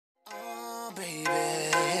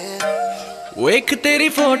वेख तेरी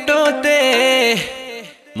फोटो ते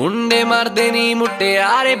मुंडे मारदे नी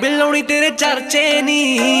मुटियारे बिल्लोनी तेरे चर्चे नी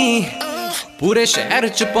पूरे शहर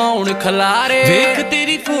च पाउन खलारे। वेख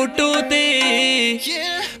तेरी फोटो ते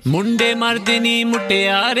मुंडे मारदे नी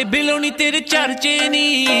मुटियारे बिल्लोनी तेरे चर्चे नी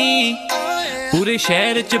पूरे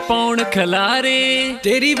शहर च पाउन खलारे।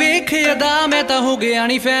 तेरी वेख अदा मैं तां हो गया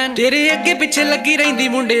नी फैन, तेरे अगे पिछे लगी रहिंदी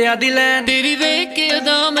मुंडिया दी लैन। तेरी वेख के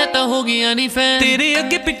अदा मैं तां हो गया नी फैन, तेरे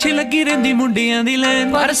अगे पिछे लगी रहिंदी मुंडिया दी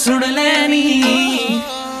लैन। पर सुन लैनी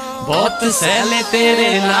बहुत सैले तेरे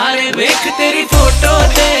लारे। वेख तेरी फोटो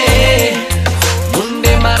ते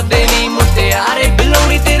मुंडे मारदे नी मुटियारे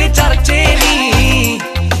बिल्लोनी तेरे चर्चे नी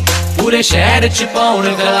पूरे शहर च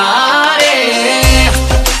पाउन खलारे।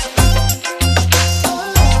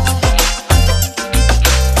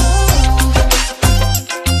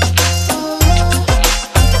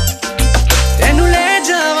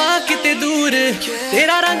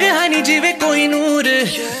 तेरा रंग है नी जिवे कोई नूर,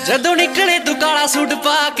 जदों निकले तू काला सूट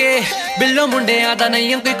पाके बिल्लो मुंडिया दा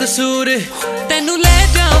नहीं कोई कसूर। तेनू ले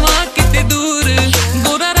जावा किते दूर,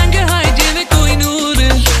 गोरा रंग है जिवे कोई नूर,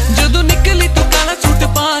 जदों निकले तू काला सूट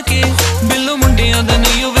पाके बिल्लो मुंडिया दा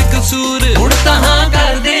नहीं होवे कसूर। हुण तां हां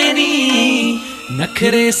कर देनी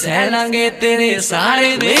नखरे सह लांगे तेरे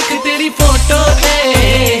सारे। वेख तेरी फोटो ते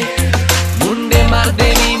मुंडे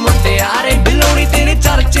मारदे नी मुटियारे बिल्लोनी तेरे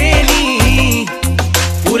चर्चे नी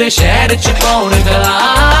पूरे शहर च पाउन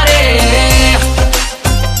खलारे।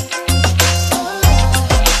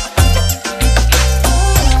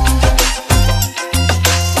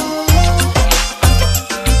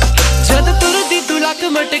 जद तुरदी तू लक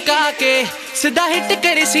मटका के सीधा हिट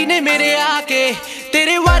करे सीने मेरे आके,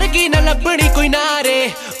 तेरे वर्गी न लभनी कोई नारे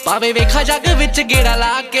पावे वेखा जग विच गेड़ा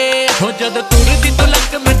लाके। हो जद तुरदी तू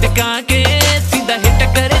लक मटका के सीधा हिट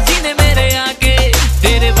करे सीने मेरे आके,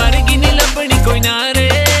 तेरे वर्गी न लभनी कोई नारे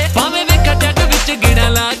पावे वेखा जग विच गेड़ा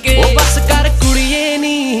लाके। ओ बस कर कुड़िए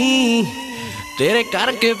नी तेरे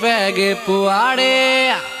करके पै गए पुआड़े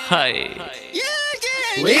हाय।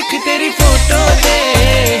 वेख तेरी फोटो ते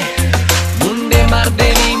मुंडे मारदे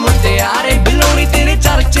नी मुटियारे बिल्लोनी तेरे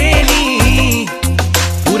चर्चे नी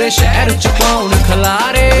पूरे शहर च पाउन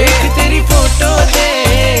खलारे। वेख तेरी फोटो ते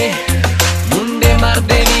मुंडे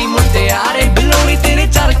मारदे नी मुटियारे बिल्लोनी तेरे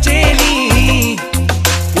चर्चे नी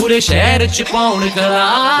पूरे शहर च पाउन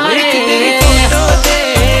खलारे। वेख तेरी फोटो ते